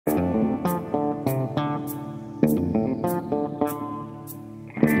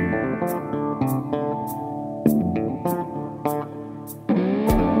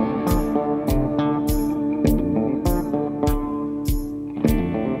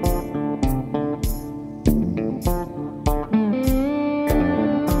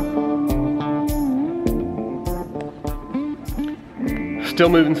still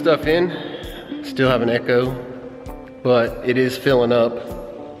moving stuff in, still have an echo, but it is filling up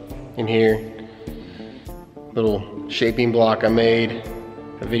in here. Little shaping block I made.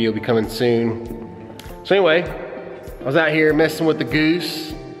 A video will be coming soon. So anyway, I was out here messing with the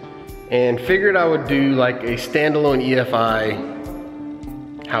Goose and figured I would do like a standalone EFI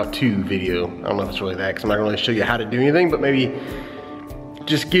how-to video. I don't know if it's really that, because I'm not gonna really show you how to do anything, but maybe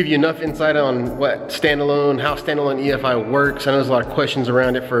just give you enough insight on what how standalone EFI works. I know there's a lot of questions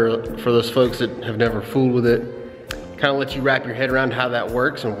around it for those folks that have never fooled with it. Kind of let you wrap your head around how that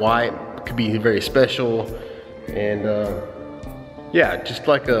works and why it could be very special. And yeah, just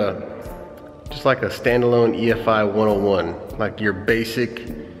like a standalone EFI 101, like your basic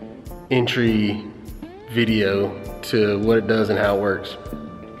entry video to what it does and how it works.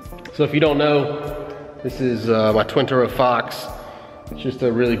 So if you don't know, this is my Twin Turbo Fox. It's just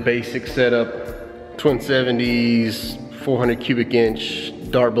a really basic setup, twin 70s, 400 cubic inch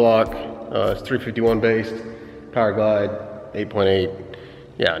dart block. It's 351 based, power glide, 8.8.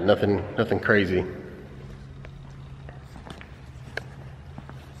 Yeah, nothing crazy.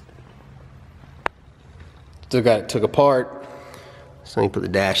 Still got it took apart, so let me put the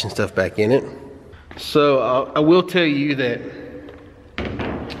dash and stuff back in it. So I will tell you that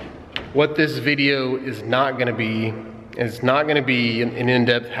what this video is not gonna be, it's not gonna be an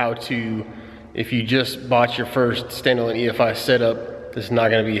in-depth how-to. If you just bought your first standalone EFI setup, this is not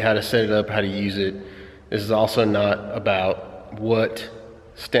gonna be how to set it up, how to use it. This is also not about what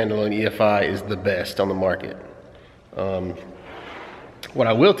standalone EFI is the best on the market. What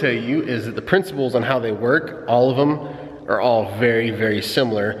I will tell you is that the principles on how they work, all of them are all very, very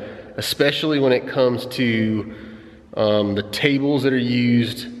similar, especially when it comes to the tables that are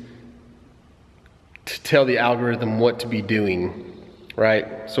used to tell the algorithm what to be doing,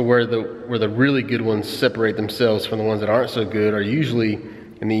 right? So where the really good ones separate themselves from the ones that aren't so good are usually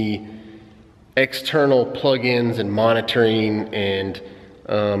in the external plugins and monitoring and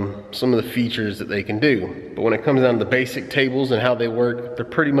some of the features that they can do. But when it comes down to the basic tables and how they work, they're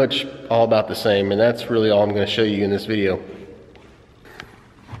pretty much all about the same, and that's really all I'm going to show you in this video.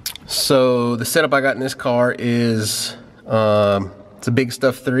 So the setup I got in this car is it's a Big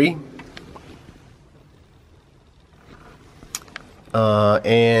Stuff 3.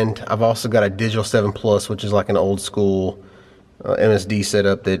 And I've also got a Digital 7 Plus, which is like an old school MSD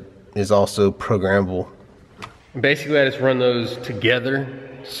setup that is also programmable. And basically I just run those together.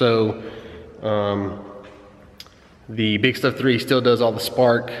 So the Big Stuff 3 still does all the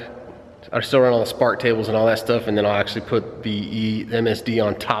spark. I still run all the spark tables and all that stuff, and then I'll actually put the MSD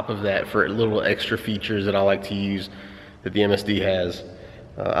on top of that for little extra features that I like to use that the MSD has.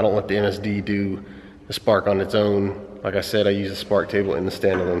 I don't let the MSD do the spark on its own. Like I said, I use the spark table in the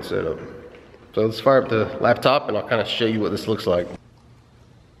standalone setup. So let's fire up the laptop and I'll kind of show you what this looks like.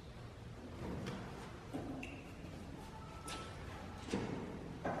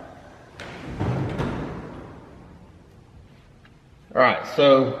 All right,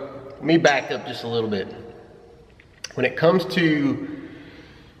 so let me back up just a little bit. When it comes to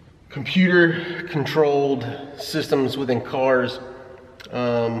computer controlled systems within cars,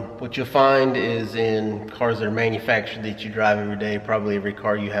 what you'll find is in cars that are manufactured that you drive every day, probably every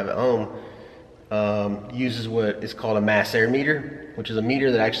car you have at home, uses what is called a mass air meter, which is a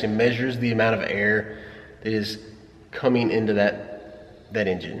meter that actually measures the amount of air that is coming into that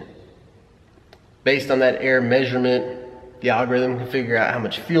engine. Based on that air measurement, the algorithm can figure out how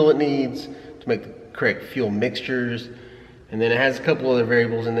much fuel it needs to make the correct fuel mixtures, and then it has a couple other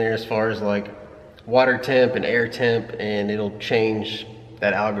variables in there as far as like water temp and air temp, and it'll change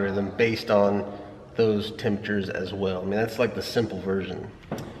that algorithm based on those temperatures as well. I mean, that's like the simple version.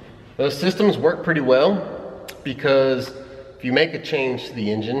 Those systems work pretty well because if you make a change to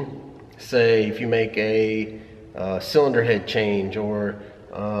the engine, say if you make a cylinder head change or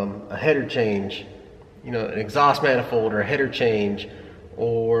a header change, you know, an exhaust manifold or a header change,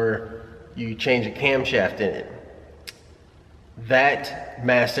 or you change a camshaft in it, that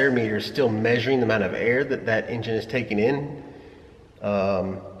mass air meter is still measuring the amount of air that engine is taking in,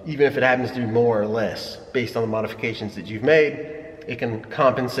 even if it happens to be more or less based on the modifications that you've made. It can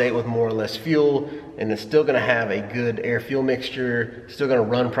compensate with more or less fuel, and it's still going to have a good air fuel mixture, still going to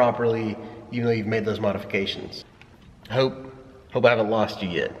run properly even though you've made those modifications. Hope I haven't lost you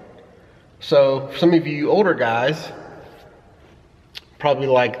yet. So for some of you older guys, probably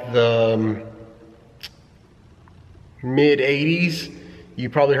like the mid 80s, you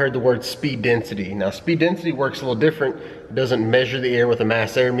probably heard the word speed density. Now speed density works a little different. It doesn't measure the air with a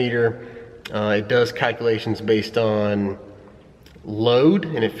mass air meter. It does calculations based on load,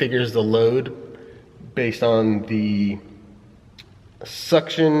 and it figures the load based on the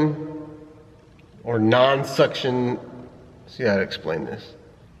suction or non-suction, see how to explain this.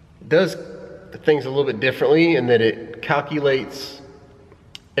 It does things a little bit differently in that it calculates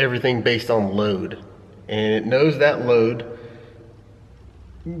everything based on load. And it knows that load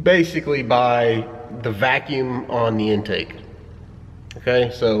basically by the vacuum on the intake.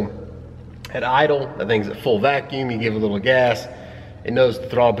 Okay, so at idle, that thing's at full vacuum, you give a little gas, it knows the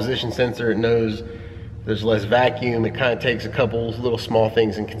throttle position sensor, it knows there's less vacuum, it kind of takes a couple little small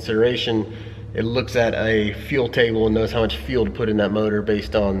things in consideration. It looks at a fuel table and knows how much fuel to put in that motor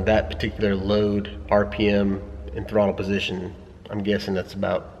based on that particular load, RPM, and throttle position. I'm guessing that's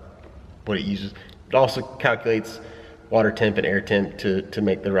about what it uses. It also calculates water temp and air temp to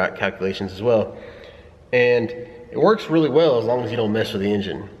make the right calculations as well. And it works really well as long as you don't mess with the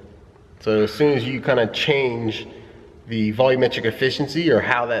engine. So as soon as you kind of change the volumetric efficiency, or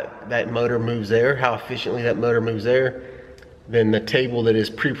how that motor moves there, how efficiently that motor moves there, then the table that is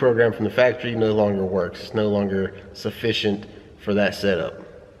pre-programmed from the factory no longer works. It's no longer sufficient for that setup.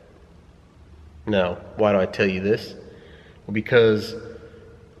 Now, why do I tell you this? Well, because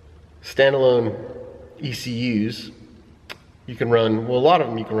standalone ECUs, you can run, well, a lot of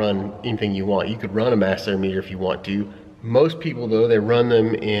them you can run anything you want. You could run a mass air meter if you want to. Most people though, they run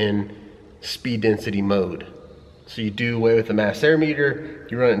them in speed density mode. So you do away with the mass air meter,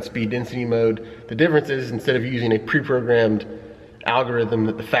 you run it in speed density mode. The difference is, instead of using a pre-programmed algorithm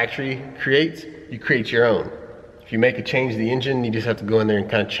that the factory creates, you create your own. If you make a change to the engine, you just have to go in there and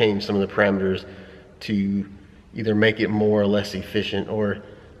kind of change some of the parameters to either make it more or less efficient, or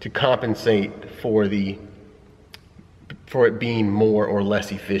to compensate for it being more or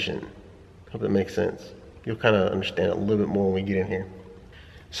less efficient. Hope that makes sense. You'll kind of understand it a little bit more when we get in here.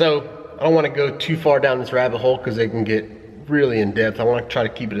 So I don't want to go too far down this rabbit hole because they can get really in depth. I want to try to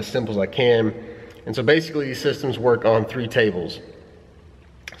keep it as simple as I can. And so basically these systems work on 3 tables.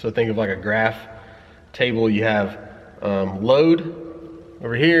 So think of like a graph table. You have load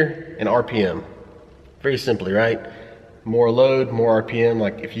over here and RPM. Very simply, right? More load, more RPM.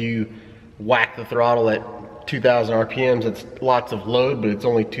 Like if you whack the throttle at 2,000 RPMs, it's lots of load, but it's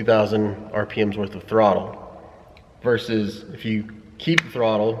only 2,000 RPMs worth of throttle. Versus if you keep the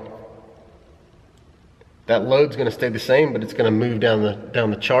throttle, that load's going to stay the same, but it's going to move down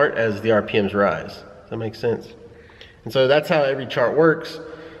the chart as the RPMs rise. Does that make sense? And so that's how every chart works.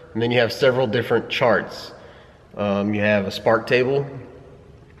 And then you have several different charts. You have a spark table.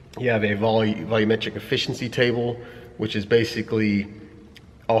 You have a volumetric efficiency table, which is basically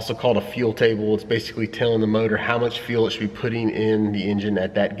also called a fuel table. It's basically telling the motor how much fuel it should be putting in the engine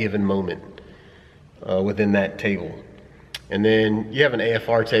at that given moment within that table. And then you have an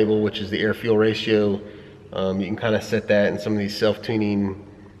AFR table, which is the air-fuel ratio. You can kind of set that, and some of these self-tuning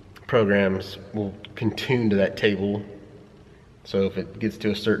programs will tune to that table. So if it gets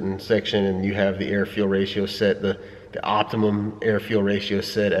to a certain section and you have the air-fuel ratio set, the optimum air-fuel ratio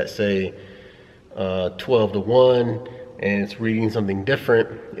set at, say, 12:1, and it's reading something different,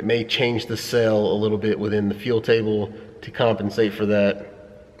 it may change the cell a little bit within the fuel table to compensate for that.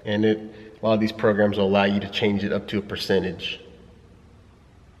 And a lot of these programs will allow you to change it up to a percentage.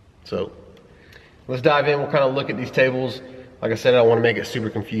 So let's dive in. We'll kind of look at these tables. Like I said, I don't want to make it super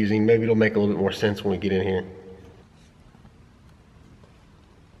confusing. Maybe it'll make a little bit more sense when we get in here.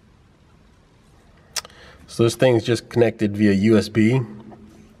 So this thing's just connected via USB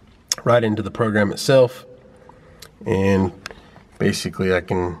right into the program itself. And basically I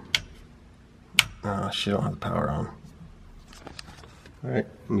can, shit, I don't have the power on. All right,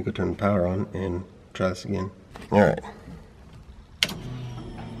 let me go turn the power on and try this again. All right.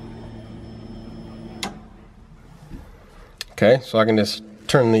 Okay, so I can just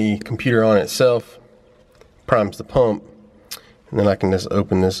turn the computer on itself, primes the pump, and then I can just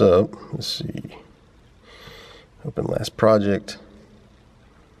open this up. Let's see, open last project.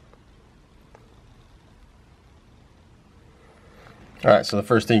 All right, so the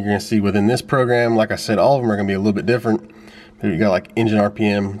first thing you're gonna see within this program, like I said, all of them are gonna be a little bit different. You got like engine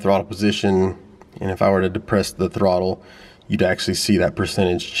RPM, throttle position, and if I were to depress the throttle, you'd actually see that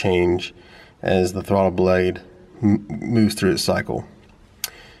percentage change as the throttle blade moves through its cycle.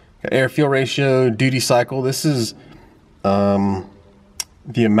 Got air fuel ratio, duty cycle. This is the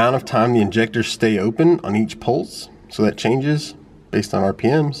amount of time the injectors stay open on each pulse. So that changes based on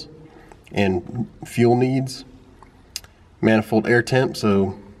RPMs and fuel needs. Manifold air temp,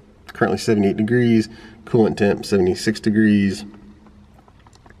 so currently 78 degrees. Coolant temp 76 degrees.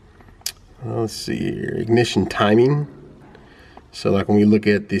 Let's see here, ignition timing. So like when we look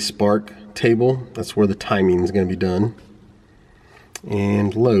at the spark table, that's where the timing is going to be done.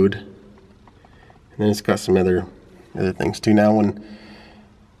 And load. And then it's got some other other things too. Now when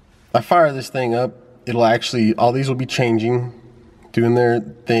I fire this thing up, it'll actually, all these will be changing, doing their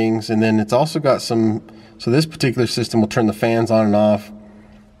things, and then it's also got some, so this particular system will turn the fans on and off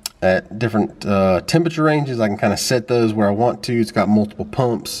at different temperature ranges. I can kind of set those where I want to. It's got multiple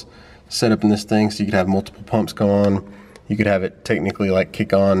pumps set up in this thing, so you could have multiple pumps go on. You could have it technically like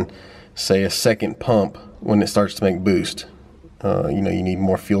kick on, say, a second pump when it starts to make boost. You know, you need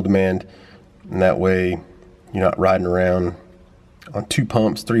more fuel demand, and that way you're not riding around on 2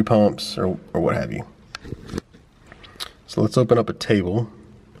 pumps, 3 pumps, or what have you. So let's open up a table.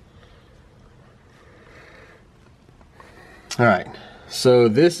 All right, so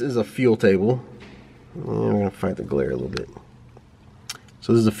this is a fuel table. And we're gonna fight the glare a little bit.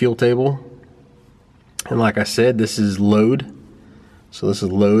 So this is a fuel table, and like I said, this is load. So this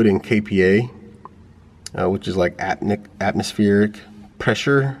is load in kPa, which is like atmospheric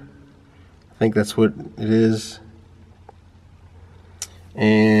pressure. I think that's what it is.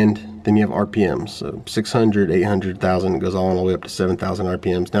 And then you have RPMs, so 600, 800, 1,000, it goes all the way up to 7,000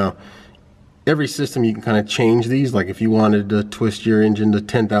 RPMs. Now, every system you can kind of change these. Like if you wanted to twist your engine to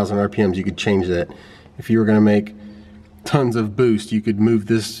 10,000 RPMs, you could change that. If you were going to make tons of boost, you could move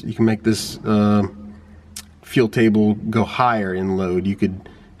this, you can make this fuel table go higher in load. You could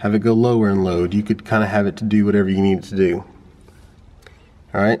have it go lower in load. You could kind of have it to do whatever you need it to do.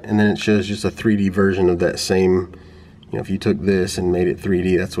 All right, and then it shows just a 3D version of that same, you know, if you took this and made it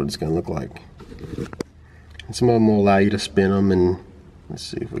 3D, that's what it's going to look like. And some of them will allow you to spin them, and let's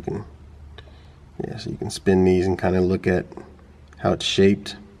see if we can, yeah, so you can spin these and kind of look at how it's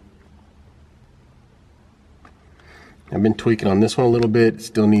shaped. I've been tweaking on this one a little bit. It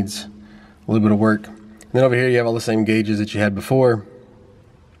still needs a little bit of work. And then over here you have all the same gauges that you had before.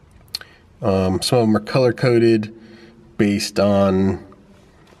 Some of them are color coded based on,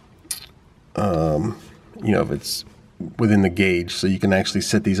 you know, if it's within the gauge. So you can actually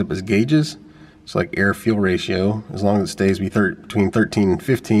set these up as gauges. It's like air fuel ratio. As long as it stays between 13 and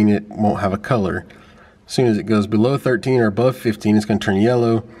 15, it won't have a color. As soon as it goes below 13 or above 15, it's going to turn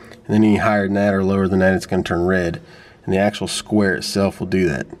yellow. And then any higher than that or lower than that, it's going to turn red. And the actual square itself will do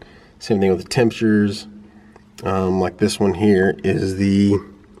that. Same thing with the temperatures. Like this one here is the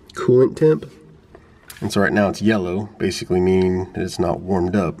coolant temp. And so right now it's yellow, basically meaning that it's not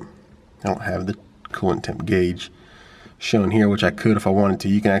warmed up. I don't have the coolant temp gauge shown here, which I could if I wanted to.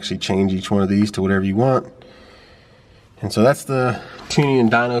 You can actually change each one of these to whatever you want. And so that's the tuning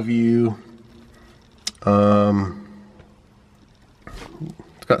and dyno view.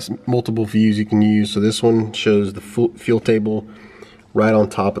 It's got multiple views you can use. So this one shows the fuel table right on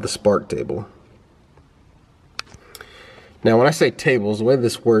top of the spark table. Now when I say tables, the way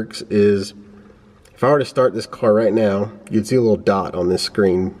this works is if I were to start this car right now, you'd see a little dot on this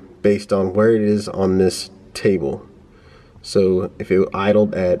screen based on where it is on this table. So if it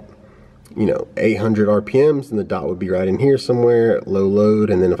idled at, you know, 800 RPMs, then the dot would be right in here somewhere at low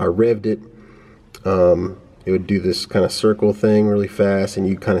load. And then if I revved it, it would do this kind of circle thing really fast, and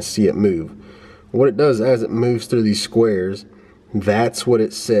you kind of see it move. What it does as it moves through these squares, that's what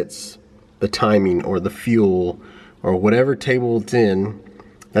it sets the timing or the fuel or whatever table it's in.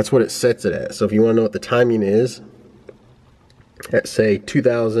 That's what it sets it at. So if you want to know what the timing is, at say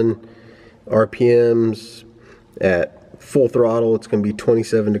 2,000 RPMs at full throttle, it's going to be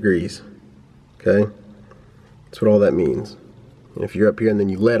 27 degrees. Okay, that's what all that means. And if you're up here and then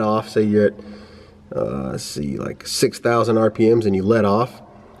you let off, say you're at let's see, like 6,000 RPMs and you let off,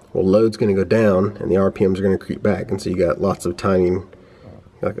 well, load's going to go down and the RPMs are going to creep back, and so you got lots of timing,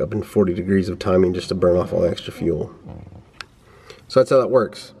 like up in 40 degrees of timing just to burn off all the extra fuel. So that's how that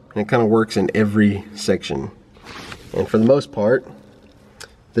works, and it kind of works in every section. And for the most part,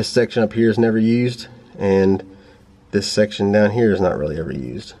 this section up here is never used, and this section down here is not really ever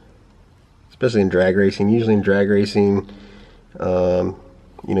used, especially in drag racing. Usually in drag racing,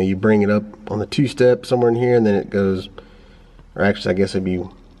 you know, you bring it up on the two-step somewhere in here, and then it goes, or actually I guess it'd be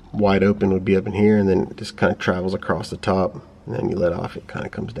wide open, would be up in here, and then it just kind of travels across the top, and then you let off, it kind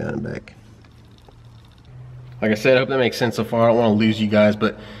of comes down and back. Like I said, I hope that makes sense so far. I don't want to lose you guys,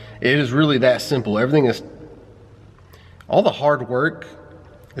 but it is really that simple. Everything is, all the hard work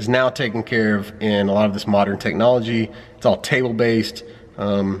is now taken care of in a lot of this modern technology. It's all table based.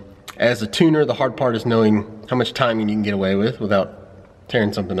 As a tuner, the hard part is knowing how much timing you can get away with without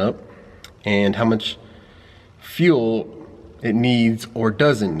tearing something up, and how much fuel it needs or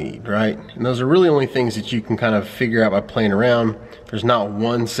doesn't need, right? And those are really only things that you can kind of figure out by playing around. There's not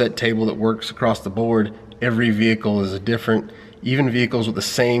one set table that works across the board. Every vehicle is a different. Even vehicles with the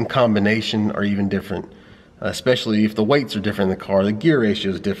same combination are even different, especially if the weights are different in the car, the gear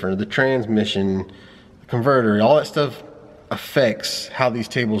ratio is different, the transmission, the converter, all that stuff affects how these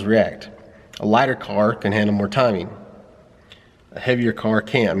tables react. A lighter car can handle more timing. A heavier car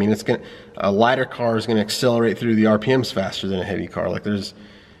can't. I mean, a lighter car is gonna accelerate through the RPMs faster than a heavy car. Like, there's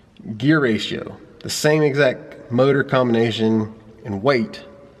gear ratio, the same exact motor combination and weight,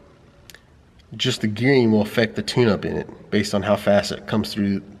 just the gearing will affect the tune-up in it based on how fast it comes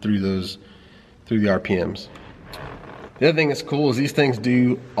through the RPMs. The other thing that's cool is these things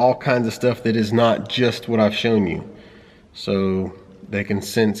do all kinds of stuff that is not just what I've shown you. So they can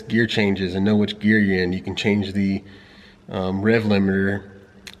sense gear changes and know which gear you're in. You can change the rev limiter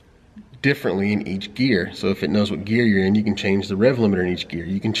differently in each gear. So if it knows what gear you're in, you can change the rev limiter in each gear.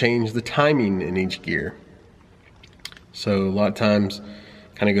 You can change the timing in each gear. So a lot of times,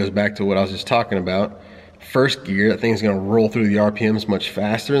 kind of goes back to what I was just talking about. First gear, that thing's gonna roll through the RPMs much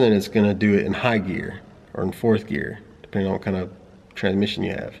faster than it's gonna do it in high gear or in fourth gear, depending on what kind of transmission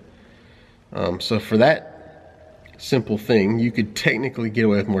you have. So for that simple thing, you could technically get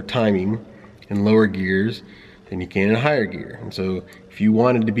away with more timing in lower gears than you can in higher gear. And so if you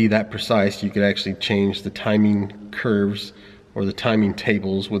wanted to be that precise, you could actually change the timing curves or the timing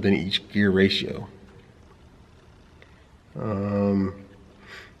tables within each gear ratio.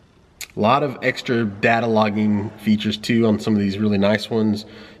 A lot of extra data logging features too on some of these really nice ones.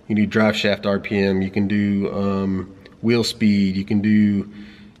 You can do drive shaft RPM, you can do wheel speed, you can do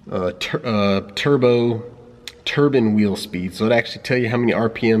turbine wheel speed. So it actually tell you how many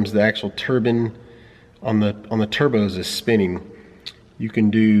RPMs the actual turbine on the turbos is spinning. You can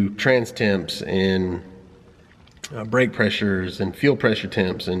do trans temps and brake pressures and fuel pressure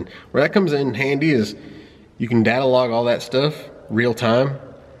temps, and where that comes in handy is you can data log all that stuff real time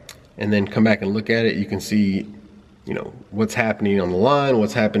and then come back and look at it. You can see, you know, what's happening on the line,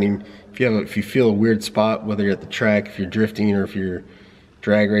 what's happening if you feel a weird spot, whether you're at the track, if you're drifting or if you're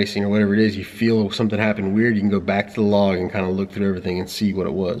drag racing or whatever it is, you feel something happen weird, you can go back to the log and kind of look through everything and see what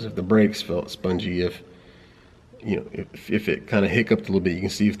it was. If the brakes felt spongy, if you know, if it kind of hiccuped a little bit, you can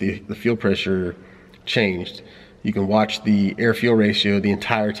see if the fuel pressure changed. You can watch the air-fuel ratio the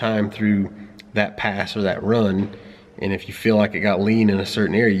entire time through that pass or that run, and if you feel like it got lean in a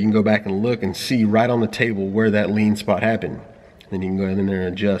certain area, you can go back and look and see right on the table where that lean spot happened. Then you can go in there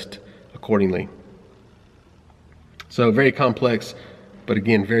and adjust accordingly. So very complex, but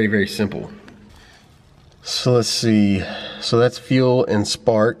again, very, very simple. So let's see. So that's fuel and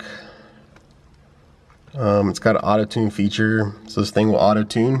spark. It's got an auto tune feature, so this thing will auto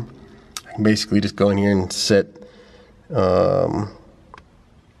tune. I can basically just go in here and set,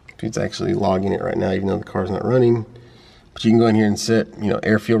 it's actually logging it right now even though the car's not running, but you can go in here and set, you know,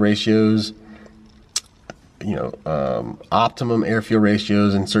 air fuel ratios, you know, optimum air fuel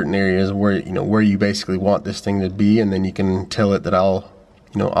ratios in certain areas where, you know, where you basically want this thing to be, and then you can tell it that I'll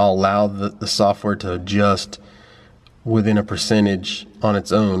allow the software to adjust within a percentage on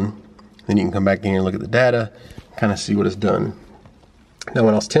its own. Then you can come back in here and look at the data, kind of see what it's done. Now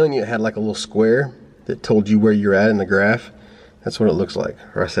when I was telling you it had like a little square that told you where you're at in the graph, that's what it looks like.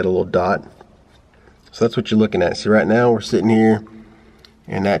 Or I said a little dot. So that's what you're looking at. See, right now we're sitting here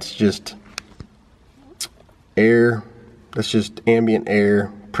and that's just air, that's just ambient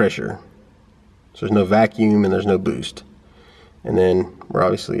air pressure. So there's no vacuum and there's no boost. And then we're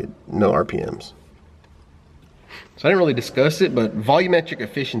obviously at no RPMs. So I didn't really discuss it, but volumetric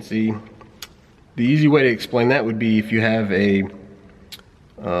efficiency, the easy way to explain that would be if you have a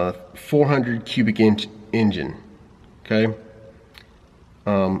 400 cubic inch engine, okay?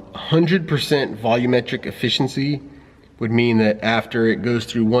 100% volumetric efficiency would mean that after it goes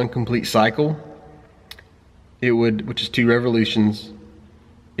through one complete cycle, it would, which is 2 revolutions,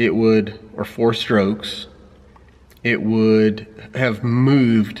 it would, or 4 strokes, it would have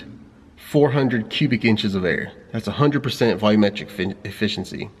moved 400 cubic inches of air. That's 100% volumetric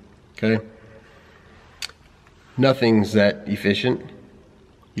efficiency, okay? Nothing's that efficient.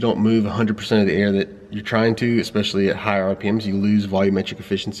 You don't move 100% of the air that you're trying to, especially at higher RPMs. You lose volumetric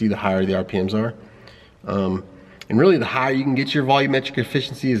efficiency the higher the RPMs are. And really the higher you can get your volumetric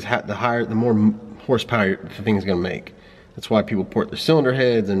efficiency is the more horsepower the thing is gonna make. That's why people port their cylinder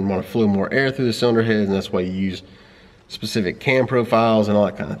heads and want to flow more air through the cylinder heads, and that's why you use specific cam profiles and all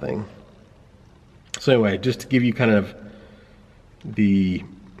that kind of thing. So anyway, just to give you kind of the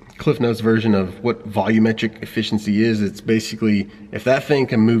Cliff Notes version of what volumetric efficiency is, it's basically if that thing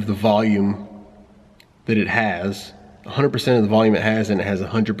can move the volume that it has, 100% of the volume it has, and it has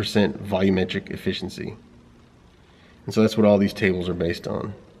 100% volumetric efficiency. And so that's what all these tables are based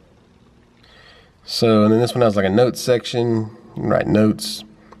on. So, and then this one has like a notes section. You can write notes.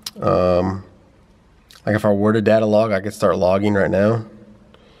 Like if I were to data log, I could start logging right now.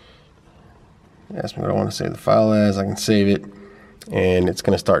 Ask me what I want to save the file as. I can save it, and it's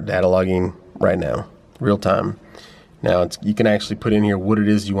going to start data logging right now, real time. Now you can actually put in here what it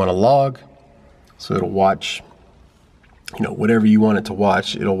is you want to log, so it'll watch, you know, whatever you want it to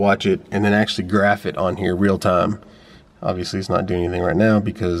watch. It'll watch it and then actually graph it on here real time. Obviously, it's not doing anything right now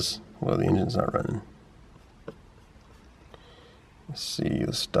because, well, the engine's not running. Let's see.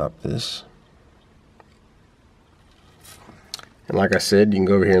 Let's stop this. And like I said, you can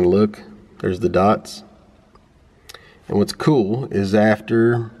go over here and look. There's the dots. And what's cool is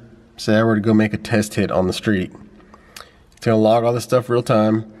after, say I were to go make a test hit on the street, it's gonna log all this stuff real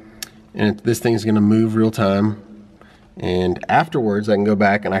time, and this thing's gonna move real time. And afterwards, I can go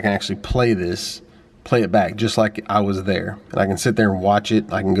back and I can actually play it back just like I was there. And I can sit there and watch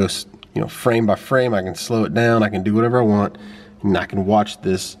it. I can go, you know, frame by frame. I can slow it down. I can do whatever I want, and I can watch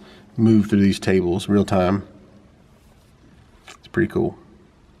this move through these tables real time. It's pretty cool.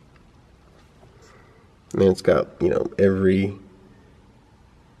 And it's got, you know, every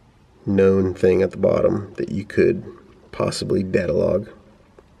known thing at the bottom that you could possibly data log,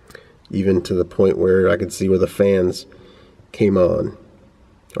 even to the point where I could see where the fans came on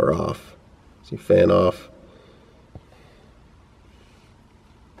or off. See, fan off.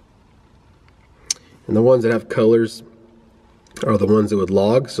 And the ones that have colors are the ones that would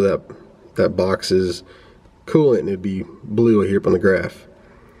log, so that box is coolant and it'd be blue here up on the graph.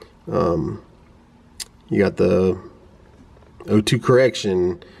 You got the O2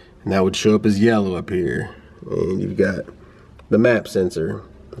 correction, and that would show up as yellow up here. And you've got the map sensor,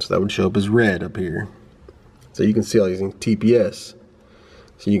 so that would show up as red up here. So you can see all these things. TPS,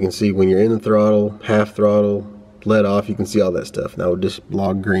 so you can see when you're in the throttle, half throttle, let off, you can see all that stuff. And that would just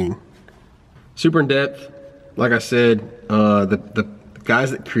log green. Super in depth. Like I said, the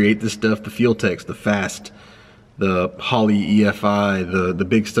guys that create this stuff, the fuel techs, the Fast, the Holley EFI, the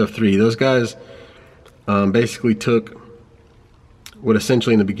Big Stuff 3, those guys basically took what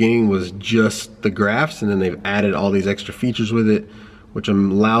essentially in the beginning was just the graphs, and then they've added all these extra features with it, which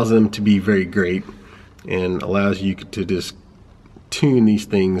allows them to be very great and allows you to just tune these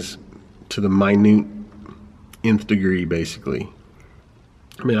things to the minute nth degree, basically.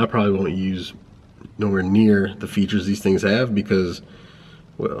 I mean, I probably won't use nowhere near the features these things have because,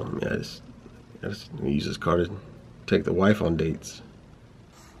 well, I mean, I just use this car to take the wife on dates.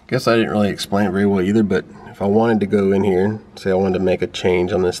 Guess I didn't really explain it very well either, but if I wanted to go in here, say I wanted to make a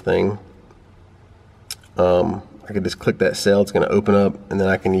change on this thing, I could just click that cell. It's going to open up, and then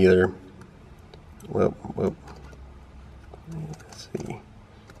I can either, well, let's see,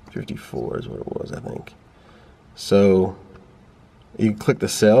 54 is what it was, I think. So you can click the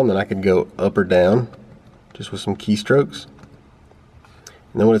cell, and then I could go up or down just with some keystrokes.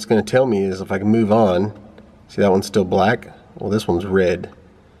 And then what it's going to tell me is if I can move on, see that one's still black? Well, this one's red.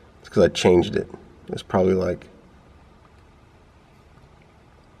 It's because I changed it. It's probably like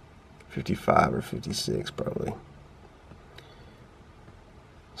 55 or 56 probably.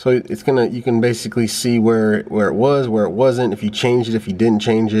 So it's gonna, you can basically see where it was, where it wasn't, if you changed it, if you didn't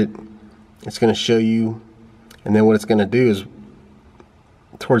change it. It's gonna show you, and then what it's gonna do is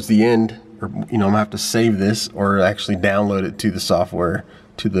towards the end, or you know, I'm gonna have to save this or actually download it to the software,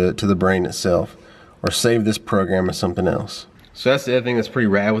 to the brain itself, or save this program as something else. So that's the other thing that's pretty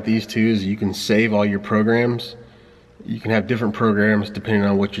rad with these two, is you can save all your programs. You can have different programs depending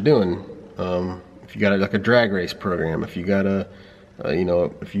on what you're doing. If you got like a drag race program, if you got a, you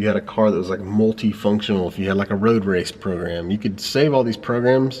know, if you had a car that was like multifunctional, if you had like a road race program, you could save all these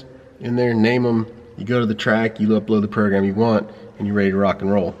programs in there, name them, you go to the track, you upload the program you want, and you're ready to rock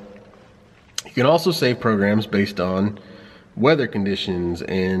and roll. You can also save programs based on weather conditions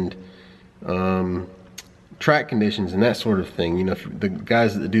and track conditions and that sort of thing. You know, if the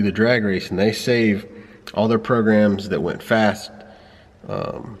guys that do the drag racing, they save all their programs that went fast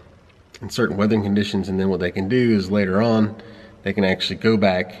in certain weather conditions, and then what they can do is later on they can actually go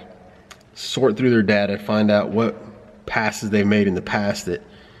back, sort through their data, find out what passes they made in the past that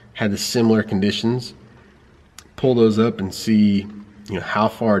had the similar conditions, pull those up and see, you know, how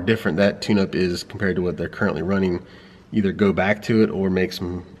far different that tune-up is compared to what they're currently running, either go back to it or make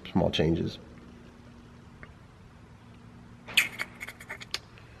some small changes.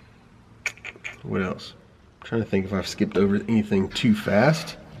 What else? I'm trying to think if I've skipped over anything too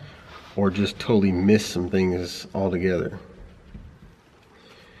fast or just totally missed some things altogether.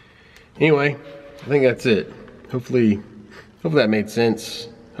 Anyway, I think that's it. Hopefully that made sense.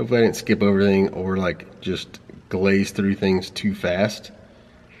 Hopefully I didn't skip over anything or like just glaze through things too fast.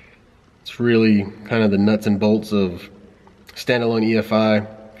 It's really kind of the nuts and bolts of standalone EFI.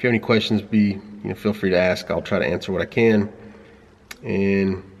 If you have any questions, feel free to ask. I'll try to answer what I can.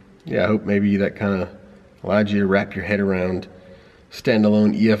 And yeah, I hope maybe that kind of allowed you to wrap your head around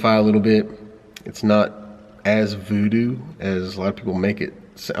standalone EFI a little bit. It's not as voodoo as a lot of people make it.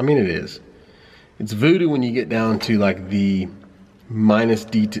 I mean, it is. It's voodoo when you get down to like the minute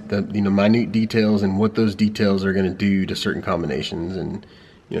details and what those details are going to do to certain combinations, and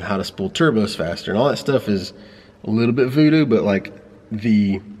how to spool turbos faster and all that stuff is a little bit voodoo. But like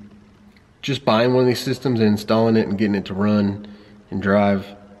just buying one of these systems and installing it and getting it to run and drive,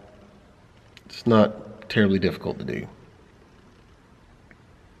 it's not terribly difficult to do.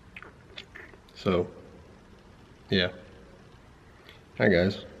 So yeah. Alright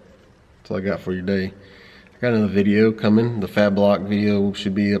guys, that's all I got for you today. I got another video coming. The Fab Block video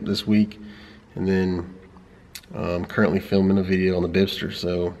should be up this week, and then I'm currently filming a video on the Bibster,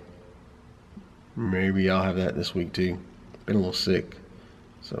 so maybe I'll have that this week too. Been a little sick,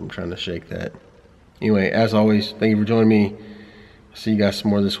 so I'm trying to shake that. Anyway, as always, thank you for joining me. See you guys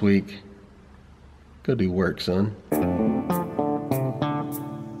some more this week. Go do work, son.